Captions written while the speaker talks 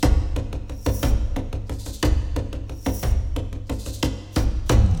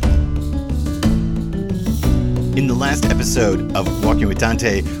In the last episode of Walking with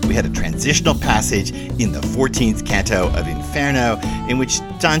Dante, we had a transitional passage in the 14th canto of Inferno, in which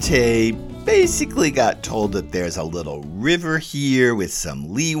Dante basically got told that there's a little river here with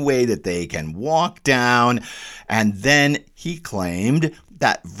some leeway that they can walk down, and then he claimed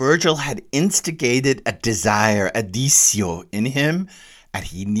that Virgil had instigated a desire, a desio, in him, and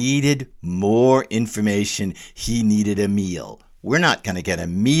he needed more information. He needed a meal. We're not going to get a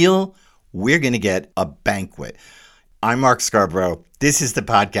meal. We're going to get a banquet. I'm Mark Scarborough. This is the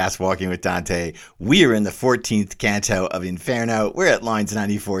podcast Walking with Dante. We are in the 14th canto of Inferno. We're at lines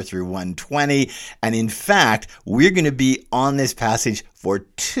 94 through 120. And in fact, we're going to be on this passage for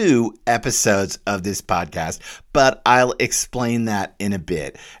 2 episodes of this podcast. But I'll explain that in a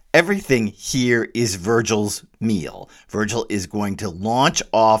bit. Everything here is Virgil's meal. Virgil is going to launch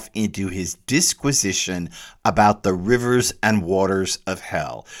off into his disquisition about the rivers and waters of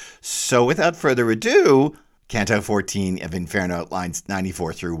hell. So without further ado, Canto 14 of Inferno, lines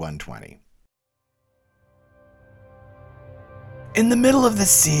 94 through 120. In the middle of the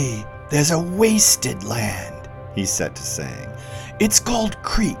sea, there's a wasted land, he set to saying. It's called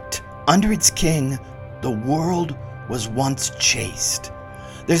Crete. Under its king, the world was once chaste.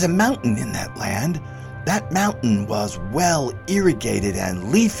 There's a mountain in that land. That mountain was well irrigated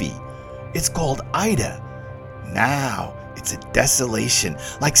and leafy. It's called Ida. Now it's a desolation,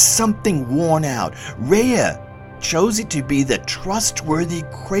 like something worn out. Rhea chose it to be the trustworthy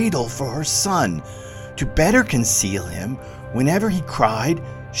cradle for her son. To better conceal him, whenever he cried,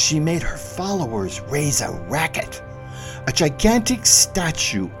 she made her followers raise a racket. A gigantic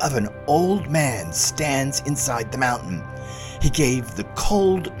statue of an old man stands inside the mountain. He gave the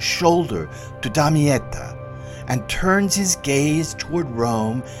cold shoulder to Damietta and turns his gaze toward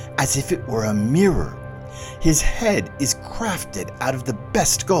Rome as if it were a mirror. His head is crafted out of the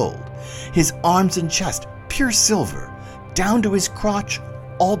best gold, his arms and chest pure silver, down to his crotch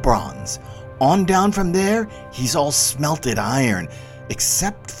all bronze. On down from there, he's all smelted iron,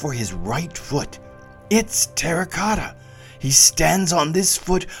 except for his right foot. It's terracotta. He stands on this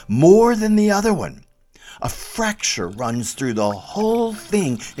foot more than the other one. A fracture runs through the whole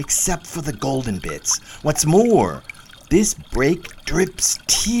thing except for the golden bits. What's more, this break drips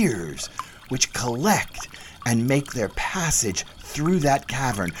tears, which collect and make their passage through that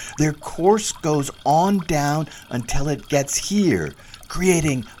cavern. Their course goes on down until it gets here,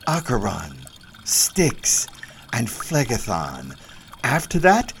 creating Acheron, Styx, and Phlegethon. After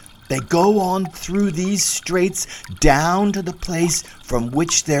that, they go on through these straits down to the place from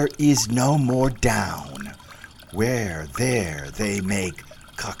which there is no more down, where there they make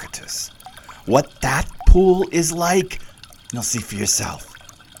Cocytus. What that pool is like, you'll see for yourself,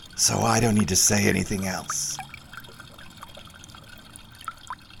 so I don't need to say anything else.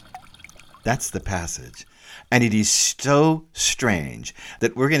 That's the passage. And it is so strange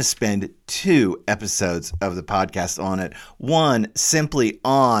that we're going to spend 2 episodes of the podcast on it. One simply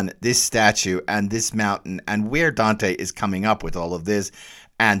on this statue and this mountain and where Dante is coming up with all of this.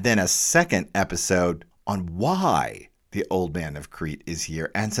 And then a second episode on why the old man of Crete is here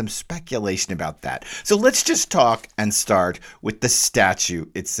and some speculation about that. So let's just talk and start with the statue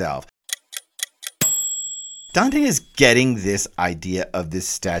itself. Dante is getting this idea of this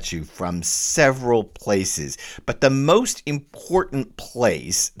statue from several places, but the most important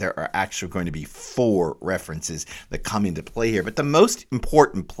place, there are actually going to be 4 references that come into play here, but the most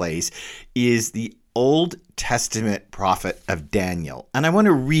important place is the Old Testament prophet of Daniel. And I want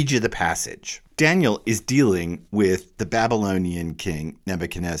to read you the passage. Daniel is dealing with the Babylonian king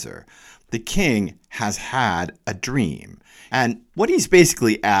Nebuchadnezzar. The king has had a dream. And what he's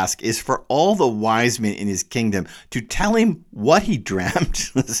basically asked is for all the wise men in his kingdom to tell him what he dreamt,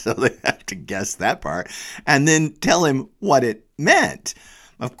 so they have to guess that part, and then tell him what it meant.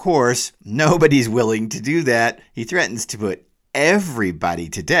 Of course, nobody's willing to do that. He threatens to put everybody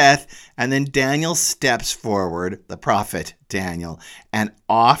to death, and then Daniel steps forward, the prophet Daniel, and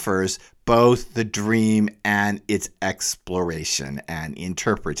offers both the dream and its exploration and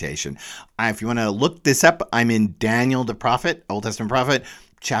interpretation. If you want to look this up, I'm in Daniel the prophet, Old Testament prophet,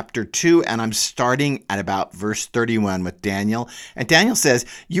 chapter 2, and I'm starting at about verse 31 with Daniel. And Daniel says,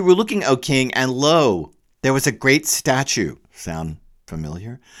 "You were looking, O king, and lo, there was a great statue." Sound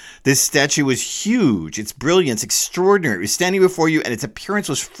familiar? This statue was huge, its brilliance extraordinary. It was standing before you, and its appearance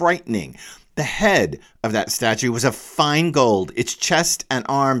was frightening. The head of that statue was of fine gold, its chest and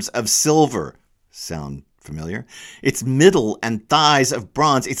arms of silver. Sound familiar? Its middle and thighs of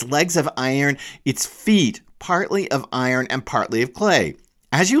bronze, its legs of iron, its feet partly of iron and partly of clay.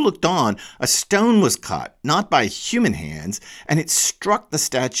 As you looked on, a stone was cut, not by human hands, and it struck the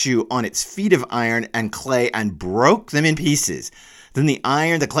statue on its feet of iron and clay and broke them in pieces. Then the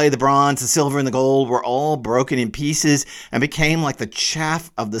iron, the clay, the bronze, the silver, and the gold were all broken in pieces and became like the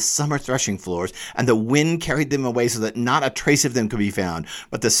chaff of the summer threshing floors, and the wind carried them away so that not a trace of them could be found.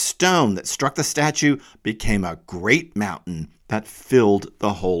 But the stone that struck the statue became a great mountain that filled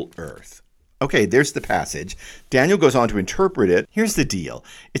the whole earth. Okay, there's the passage. Daniel goes on to interpret it. Here's the deal.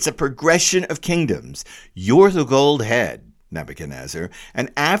 It's a progression of kingdoms. You're the gold head, Nebuchadnezzar,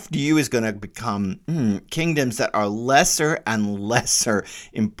 and after you is going to become kingdoms that are lesser and lesser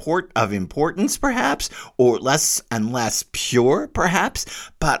of importance, perhaps, or less and less pure,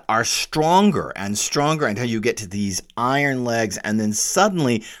 perhaps, but are stronger and stronger until you get to these iron legs and then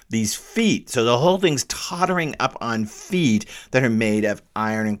suddenly these feet. So the whole thing's tottering up on feet that are made of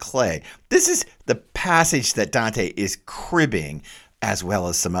iron and clay. This is the passage that Dante is cribbing, as well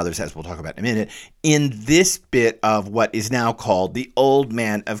as some others, as we'll talk about in a minute, in this bit of what is now called the Old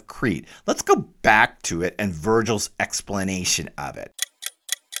Man of Crete. Let's go back to it and Virgil's explanation of it.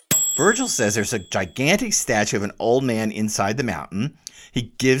 Virgil says there's a gigantic statue of an old man inside the mountain.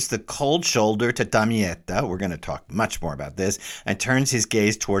 He gives the cold shoulder to Damietta, we're going to talk much more about this, and turns his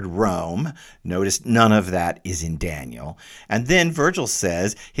gaze toward Rome. Notice none of that is in Daniel. And then Virgil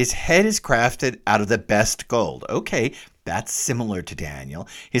says his head is crafted out of the best gold. Okay, that's similar to Daniel.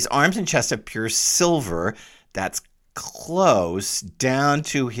 His arms and chest of pure silver. That's close, down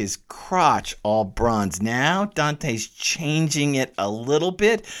to his crotch, all bronze. Now Dante's changing it a little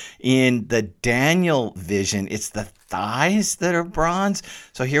bit. In the Daniel vision, it's the thighs that are bronze.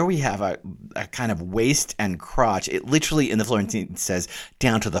 So here we have a kind of waist and crotch. It literally in the Florentine says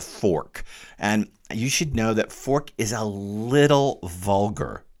down to the fork. And you should know that fork is a little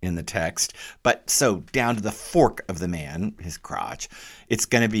vulgar in the text, but so down to the fork of the man, his crotch, it's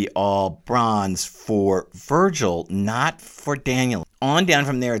going to be all bronze for Virgil, not for Daniel. On down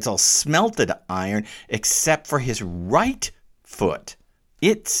from there, it's all smelted iron, except for his right foot.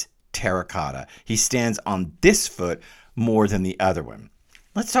 It's terracotta. He stands on this foot more than the other one.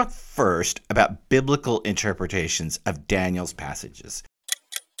 Let's talk first about biblical interpretations of Daniel's passages.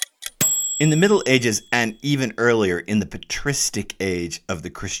 In the Middle Ages and even earlier in the patristic age of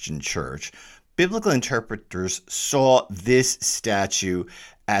the Christian church, biblical interpreters saw this statue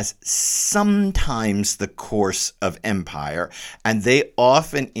as sometimes the course of empire, and they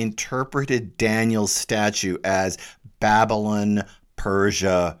often interpreted Daniel's statue as Babylon,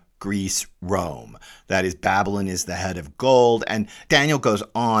 Persia, Greece, Rome. That is, Babylon is the head of gold, and Daniel goes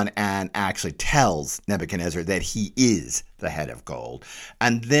on and actually tells Nebuchadnezzar that he is the head of gold.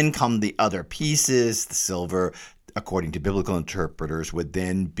 And then come the other pieces, the silver, according to biblical interpreters, would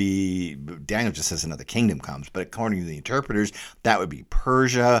then be, Daniel just says another kingdom comes, but according to the interpreters, that would be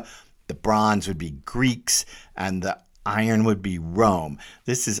Persia, the bronze would be Greeks, and the iron would be Rome.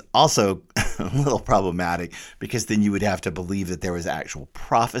 This is also a little problematic because then you would have to believe that there was actual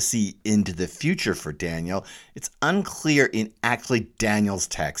prophecy into the future for Daniel. It's unclear in actually Daniel's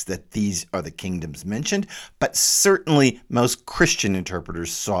text that these are the kingdoms mentioned, but certainly most Christian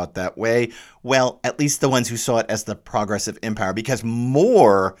interpreters saw it that way. Well, at least the ones who saw it as the progressive empire, because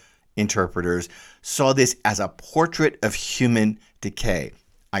more interpreters saw this as a portrait of human decay.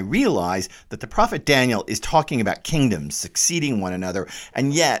 I realize that the prophet Daniel is talking about kingdoms succeeding one another,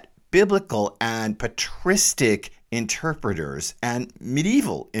 and yet biblical and patristic interpreters and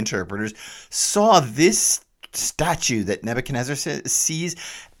medieval interpreters saw this statue that Nebuchadnezzar sees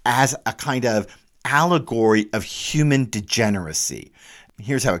as a kind of allegory of human degeneracy.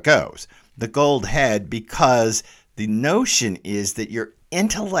 Here's how it goes. The gold head, because the notion is that your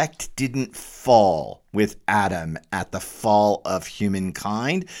intellect didn't fall with Adam at the fall of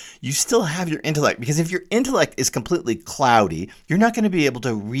humankind. You still have your intellect, because if your intellect is completely cloudy, you're not going to be able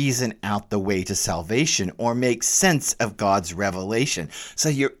to reason out the way to salvation or make sense of God's revelation. So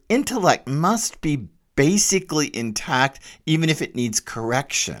your intellect must be basically intact, even if it needs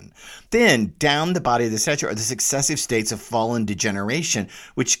correction. Then down the body of the statue are the successive states of fallen degeneration,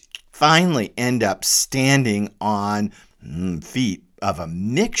 which finally end up standing on feet of a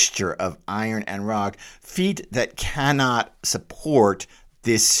mixture of iron and rock, feet that cannot support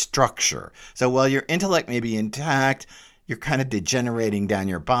this structure. So while your intellect may be intact, you're kind of degenerating down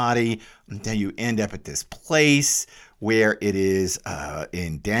your body until you end up at this place where it is,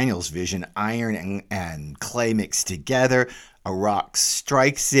 in Daniel's vision, iron and clay mixed together. A rock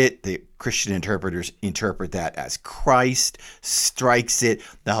strikes it. The Christian interpreters interpret that as Christ strikes it.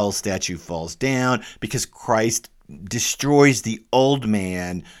 The whole statue falls down because Christ destroys the old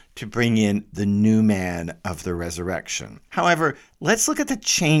man to bring in the new man of the resurrection. However, let's look at the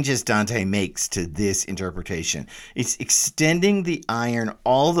changes Dante makes to this interpretation. It's extending the iron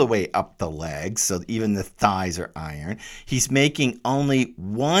all the way up the legs, so even the thighs are iron. He's making only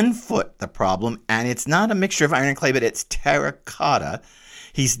 1 foot the problem, and it's not a mixture of iron and clay, but it's terracotta.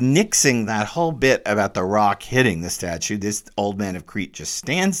 He's nixing that whole bit about the rock hitting the statue. This old man of Crete just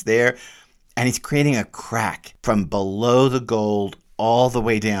stands there, and he's creating a crack from below the gold all the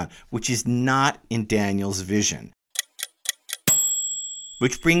way down, which is not in Daniel's vision.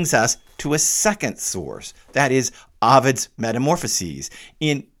 Which brings us to a second source, that is Ovid's Metamorphoses.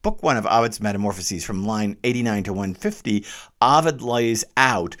 In Book 1 of Ovid's Metamorphoses, from line 89 to 150, Ovid lays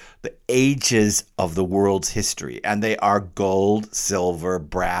out the ages of the world's history, and they are gold, silver,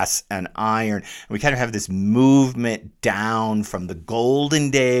 brass, and iron. And we kind of have this movement down from the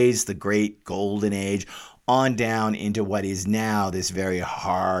golden days, the great golden age, on down into what is now this very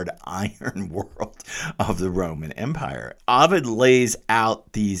hard iron world of the Roman Empire. Ovid lays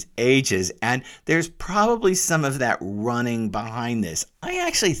out these ages, and there's probably some of that running behind this. I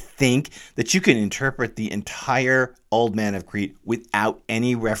actually think that you can interpret the entire Old Man of Crete without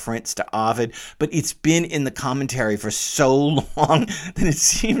any reference to Ovid, but it's been in the commentary for so long that it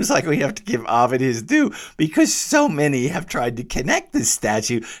seems like we have to give Ovid his due, because so many have tried to connect this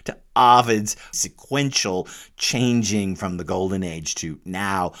statue to Ovid's sequential changing from the Golden Age to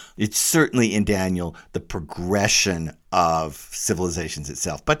now. It's certainly in Daniel the progression of civilizations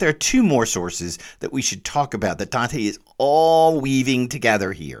itself. But there are 2 more sources that we should talk about that Dante is all weaving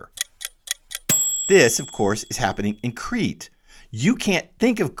together here. This, of course, is happening in Crete. You can't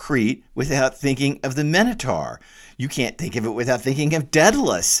think of Crete without thinking of the Minotaur. You can't think of it without thinking of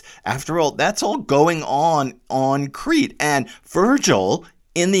Daedalus. After all, that's all going on Crete. And Virgil,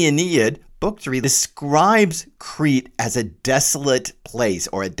 in the Aeneid, Book 3, describes Crete as a desolate place,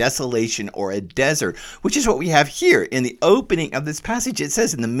 or a desolation, or a desert, which is what we have here. In the opening of this passage, it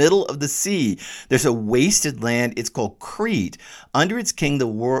says, in the middle of the sea, there's a wasted land. It's called Crete. Under its king, the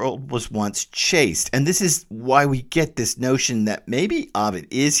world was once chaste. And this is why we get this notion that maybe Ovid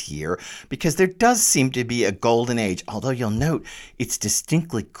is here, because there does seem to be a golden age, although you'll note it's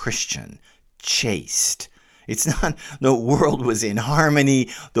distinctly Christian, chaste. It's not the world was in harmony,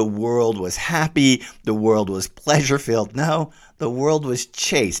 the world was happy, the world was pleasure-filled. No, the world was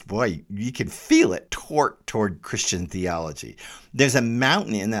chaste. Boy, you can feel it toward Christian theology. There's a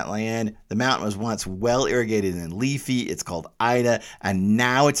mountain in that land. The mountain was once well irrigated and leafy. It's called Ida, and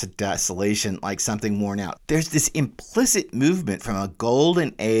now it's a desolation, like something worn out. There's this implicit movement from a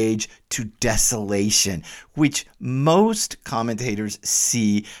golden age to desolation, which most commentators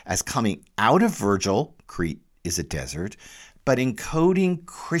see as coming out of Virgil. Crete is a desert, but encoding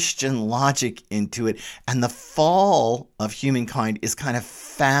Christian logic into it. And the fall of humankind is kind of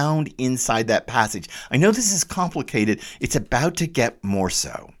found inside that passage. I know this is complicated. It's about to get more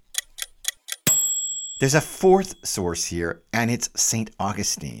so. There's a 4th source here, and it's St.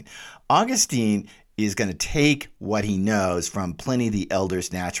 Augustine. Augustine is going to take what he knows from Pliny the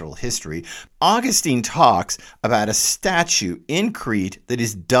Elder's natural history. Augustine talks about a statue in Crete that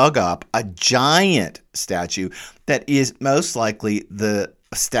is dug up, a giant statue that is most likely the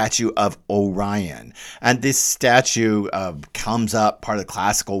statue of Orion. And this statue comes up, part of the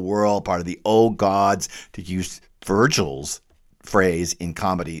classical world, part of the old gods, to use Virgil's phrase in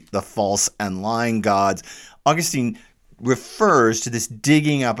comedy, the false and lying gods. Augustine refers to this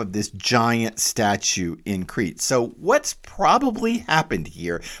digging up of this giant statue in Crete. So what's probably happened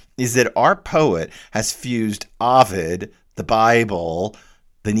here is that our poet has fused Ovid, the Bible,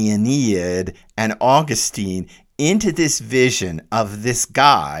 the Aeneid, and Augustine into this vision of this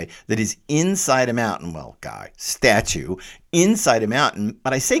guy that is inside a mountain. Well, statue, inside a mountain.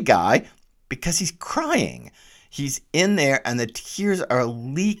 But I say guy because he's crying. He's in there and the tears are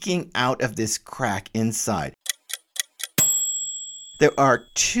leaking out of this crack inside. There are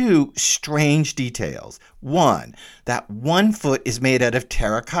 2 strange details. One, that 1 foot is made out of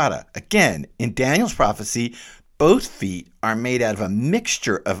terracotta. Again, in Daniel's prophecy, both feet are made out of a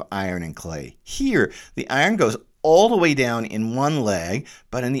mixture of iron and clay. Here, the iron goes all the way down in one leg,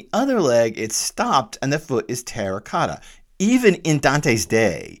 but in the other leg, it's stopped and the foot is terracotta. Even in Dante's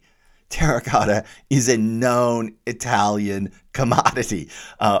day, terracotta is a known Italian commodity,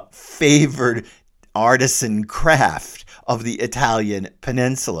 favored artisan craft of the Italian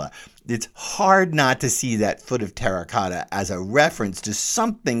peninsula. It's hard not to see that foot of terracotta as a reference to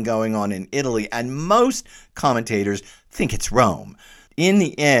something going on in Italy, and most commentators think it's Rome. In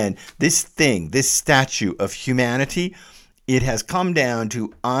the end, this statue of humanity It has come down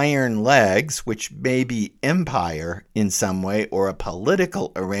to iron legs, which may be empire in some way or a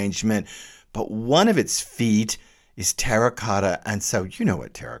political arrangement, but one of its feet is terracotta, and so you know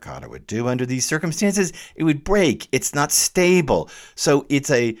what terracotta would do under these circumstances. It would break. It's not stable. So it's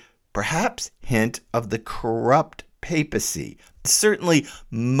a perhaps hint of the corrupt papacy. Certainly,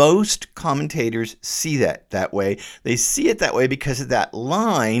 most commentators see that way. They see it that way because of that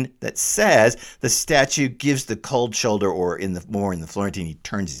line that says the statue gives the cold shoulder, or in the Florentine, he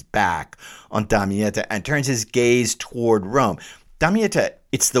turns his back on Damietta and turns his gaze toward Rome. Damietta,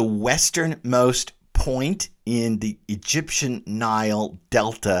 it's the westernmost point in the Egyptian Nile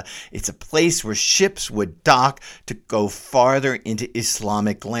Delta. It's a place where ships would dock to go farther into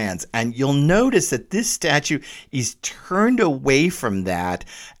Islamic lands. And you'll notice that this statue is turned away from that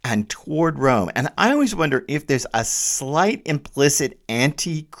and toward Rome. And I always wonder if there's a slight implicit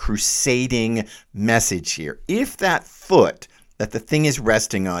anti-crusading message here. If that foot that the thing is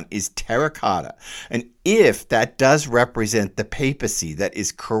resting on is terracotta, and if that does represent the papacy that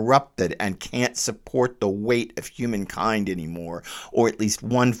is corrupted and can't support the weight of humankind anymore, or at least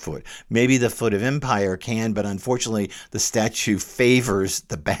one foot, maybe the foot of empire can, but unfortunately the statue favors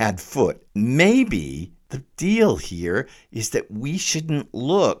the bad foot. Maybe the deal here is that we shouldn't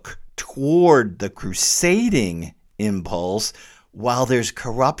look toward the crusading impulse while there's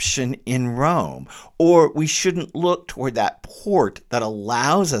corruption in Rome, or we shouldn't look toward that port that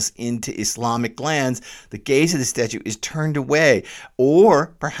allows us into Islamic lands. The gaze of the statue is turned away,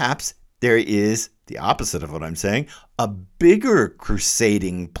 or perhaps there is the opposite of what I'm saying, a bigger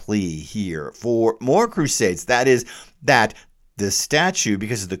crusading plea here for more crusades. That is, that the statue,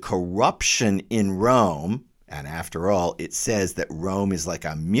 because of the corruption in Rome, and after all, it says that Rome is like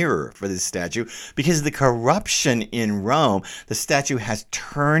a mirror for this statue. Because of the corruption in Rome, the statue has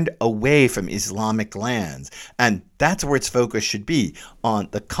turned away from Islamic lands. And that's where its focus should be, on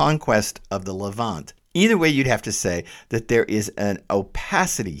the conquest of the Levant. Either way, you'd have to say that there is an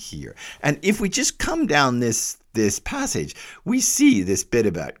opacity here. And if we just come down this passage, we see this bit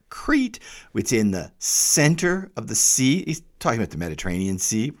about Crete. It's in the center of the sea. He's talking about the Mediterranean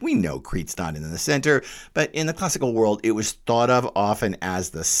Sea. We know Crete's not in the center, but in the classical world, it was thought of often as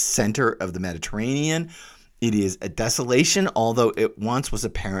the center of the Mediterranean. It is a desolation, although it once was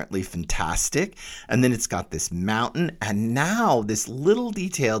apparently fantastic. And then it's got this mountain, and now this little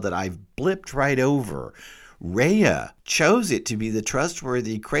detail that I've blipped right over. Rhea chose it to be the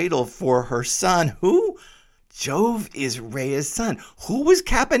trustworthy cradle for her son. Who? Jove is Rhea's son. Who was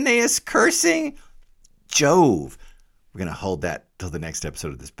Capaneus cursing? Jove. We're going to hold that till the next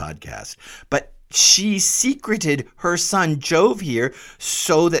episode of this podcast. But she secreted her son Jove here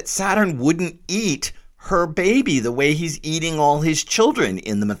so that Saturn wouldn't eat her baby the way he's eating all his children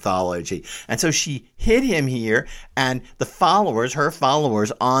in the mythology. And so she hid him here, and her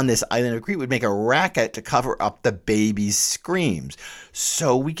followers on this island of Crete would make a racket to cover up the baby's screams.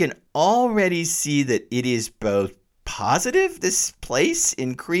 So we can already see that it is both positive, this place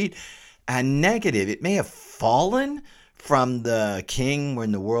in Crete, and negative. It may have fallen from the king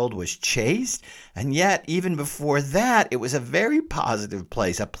when the world was chaste, and yet even before that it was a very positive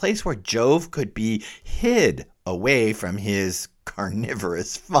place, a place where Jove could be hid away from his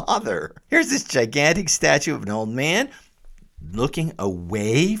carnivorous father. Here's this gigantic statue of an old man looking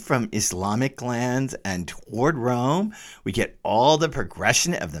away from Islamic lands and toward Rome. We get all the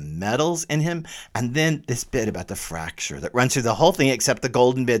progression of the metals in him, and then this bit about the fracture that runs through the whole thing except the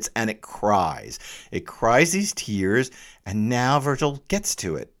golden bits, and it cries. It cries these tears, and now Virgil gets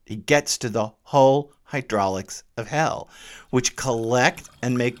to it. He gets to the whole hydraulics of hell, which collect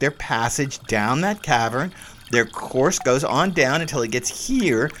and make their passage down that cavern. Their course goes on down until it gets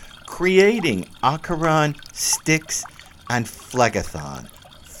here, creating Acheron, Styx, and Phlegethon.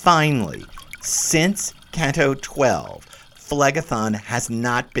 Finally, since Canto 12, Phlegethon has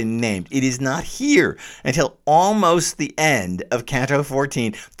not been named. It is not here until almost the end of Canto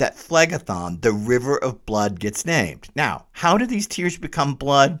 14 that Phlegethon, the river of blood, gets named. Now, how do these tears become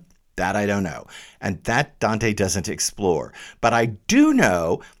blood? That I don't know, and that Dante doesn't explore. But I do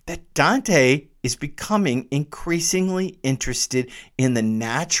know that Dante is becoming increasingly interested in the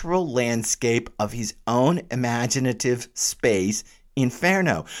natural landscape of his own imaginative space,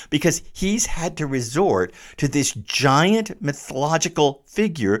 Inferno, because he's had to resort to this giant mythological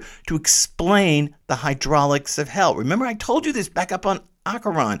figure to explain the hydraulics of hell. Remember, I told you this back up on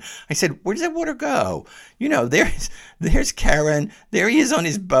Acheron. I said, where does that water go? You know, there's Charon. There he is on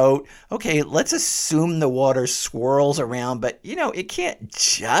his boat. Okay, let's assume the water swirls around, but, you know, it can't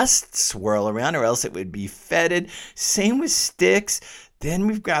just swirl around or else it would be fetid. Same with Styx. Then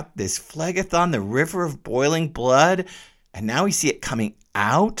we've got this Phlegethon, the river of boiling blood. And now we see it coming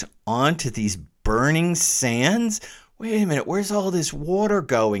out onto these burning sands. Wait a minute, where's all this water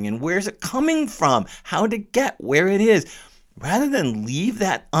going and where's it coming from? How did it get where it is? Rather than leave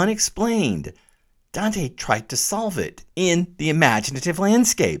that unexplained, Dante tried to solve it in the imaginative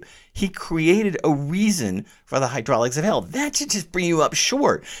landscape. He created a reason for the hydraulics of hell. That should just bring you up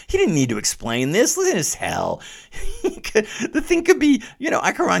short. He didn't need to explain this. Listen, it's hell. The thing could be,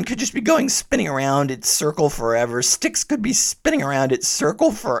 Acheron could just be spinning around its circle forever. Styx could be spinning around its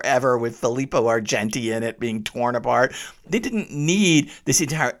circle forever with Filippo Argenti in it being torn apart. They didn't need this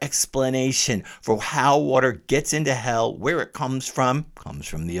entire explanation for how water gets into hell, where it comes from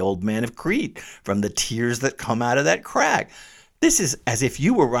the old man of Crete, from the tears that come out of that crack. This is as if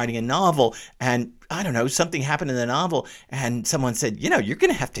you were writing a novel and, something happened in the novel and someone said, you're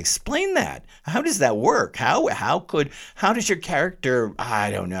going to have to explain that. How does that work? How does your character,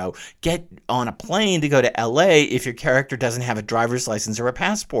 get on a plane to go to LA if your character doesn't have a driver's license or a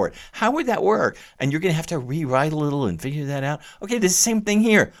passport? How would that work? And you're going to have to rewrite a little and figure that out. Okay, this is the same thing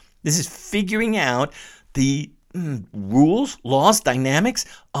here. This is figuring out the rules, laws, dynamics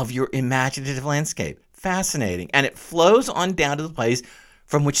of your imaginative landscape. Fascinating. And it flows on down to the place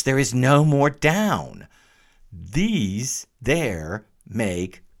from which there is no more down. These there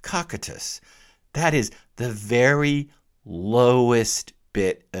make Cocytus. That is the very lowest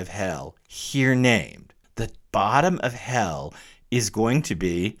bit of hell here named. The bottom of hell is going to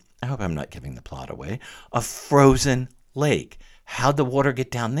be, I hope I'm not giving the plot away, a frozen lake. How'd the water get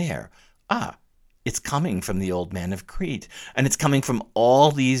down there? It's coming from the old man of Crete, and it's coming from all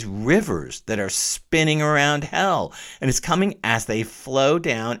these rivers that are spinning around hell, and it's coming as they flow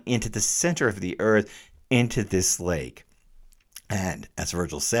down into the center of the earth, into this lake. And as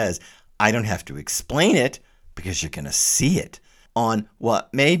Virgil says, I don't have to explain it because you're going to see it on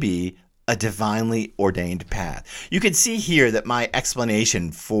what may be a divinely ordained path. You can see here that my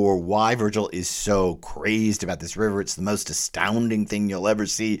explanation for why Virgil is so crazed about this river, it's the most astounding thing you'll ever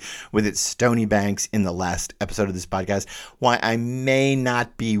see with its stony banks in the last episode of this podcast, why I may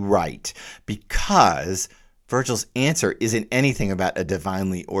not be right, because Virgil's answer isn't anything about a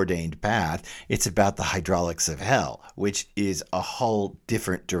divinely ordained path. It's about the hydraulics of hell, which is a whole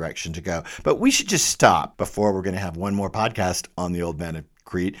different direction to go. But we should just stop before we're going to have one more podcast on the old man of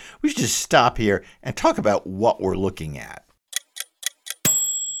Crete. We should just stop here and talk about what we're looking at.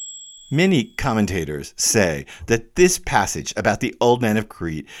 Many commentators say that this passage about the old man of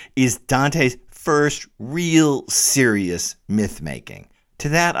Crete is Dante's first real serious myth-making. To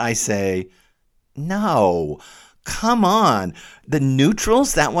that I say, no, come on. The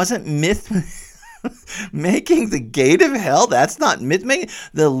neutrals, that wasn't myth-making. The gate of hell, that's not myth-making.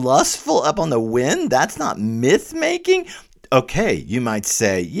 The lustful up on the wind, that's not myth-making. Okay, you might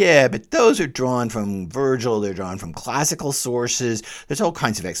say, yeah, but those are drawn from Virgil. They're drawn from classical sources. There's all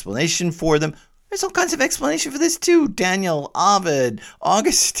kinds of explanation for them. There's all kinds of explanation for this too. Daniel, Ovid,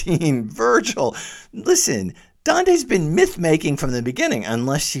 Augustine, Virgil. Listen, Dante's been myth-making from the beginning,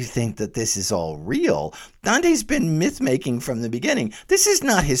 unless you think that this is all real. Dante's been myth-making from the beginning. This is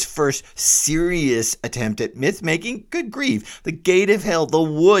not his first serious attempt at myth-making. Good grief. The gate of hell, the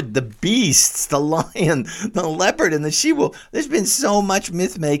wood, the beasts, the lion, the leopard, and the she-wolf. There's been so much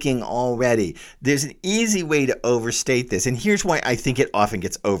myth-making already. There's an easy way to overstate this, and here's why I think it often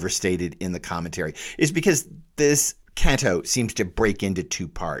gets overstated in the commentary, is because this canto seems to break into two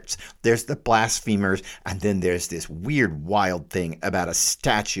parts. There's the blasphemers, and then there's this weird, wild thing about a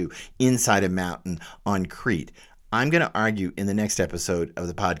statue inside a mountain on Crete. I'm going to argue in the next episode of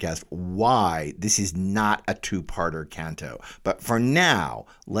the podcast why this is not a two-parter canto. But for now,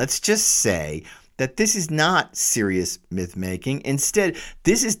 let's just say that this is not serious myth-making. Instead,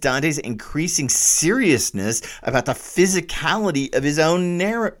 this is Dante's increasing seriousness about the physicality of his own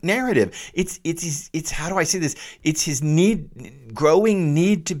narrative. It's how do I say this? It's his growing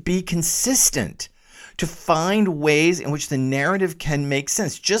need to be consistent, to find ways in which the narrative can make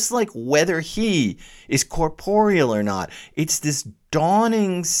sense, just like whether he is corporeal or not. It's this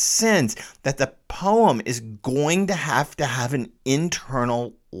dawning sense that the poem is going to have an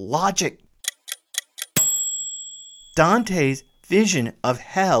internal logic. Dante's vision of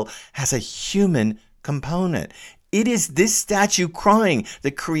hell has a human component. It is this statue crying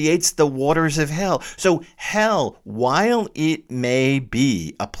that creates the waters of hell. So hell, while it may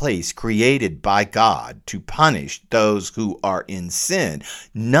be a place created by God to punish those who are in sin,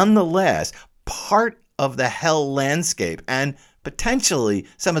 nonetheless, part of the hell landscape and potentially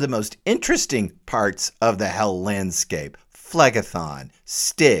some of the most interesting parts of the hell landscape, Phlegethon,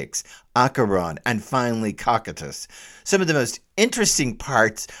 Styx, Acheron, and finally Cocytus. Some of the most interesting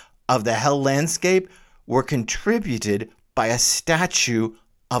parts of the hell landscape were contributed by a statue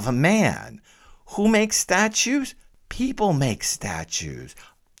of a man. Who makes statues? People make statues.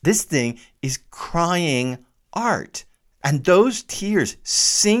 This thing is crying art. And those tears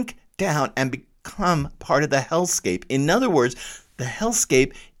sink down and become part of the hellscape. In other words, the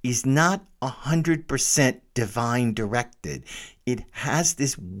hellscape is not 100% divine directed. It has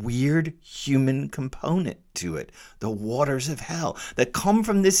this weird human component to it. The waters of hell that come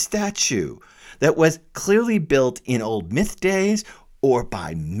from this statue that was clearly built in old myth days, or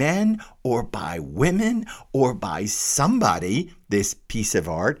by men, or by women, or by somebody, this piece of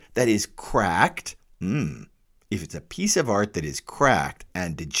art that is cracked. If it's a piece of art that is cracked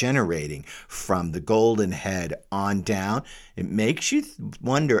and degenerating from the golden head on down, it makes you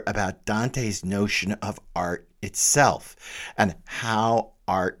wonder about Dante's notion of art itself and how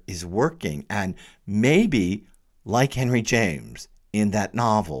art is working. And maybe, like Henry James in that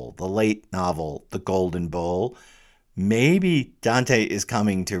novel, the late novel, The Golden Bowl, maybe Dante is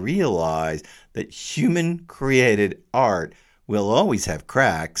coming to realize that human-created art will always have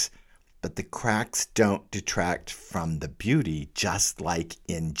cracks, but the cracks don't detract from the beauty, just like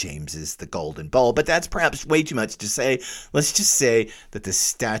in James's The Golden Bowl. But that's perhaps way too much to say. Let's just say that the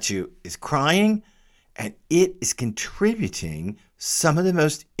statue is crying, and it is contributing some of the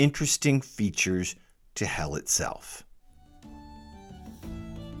most interesting features to hell itself.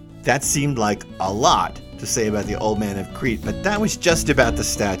 That seemed like a lot to say about the Old Man of Crete, but that was just about the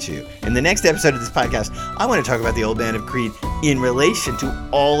statue. In the next episode of this podcast, I want to talk about the Old Man of Crete in relation to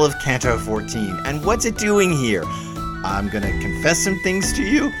all of Canto 14 and what's it doing here. I'm going to confess some things to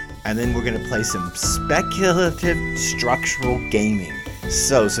you, and then we're going to play some speculative structural gaming.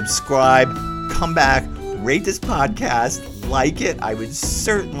 So subscribe, come back, rate this podcast, like it. I would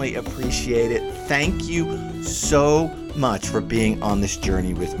certainly appreciate it. Thank you so much for being on this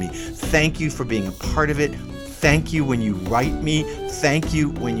journey with me. Thank you for being a part of it. Thank you when you write me. Thank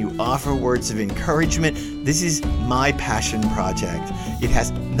you when you offer words of encouragement. This is my passion project. It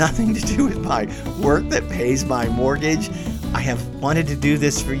has nothing to do with my work that pays my mortgage. I have wanted to do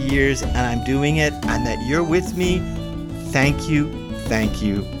this for years, and I'm doing it, and that you're with me. Thank you, thank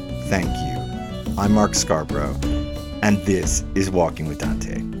you, thank you. I'm Mark Scarborough, and this is Walking with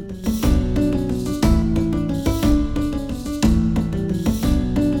Dante.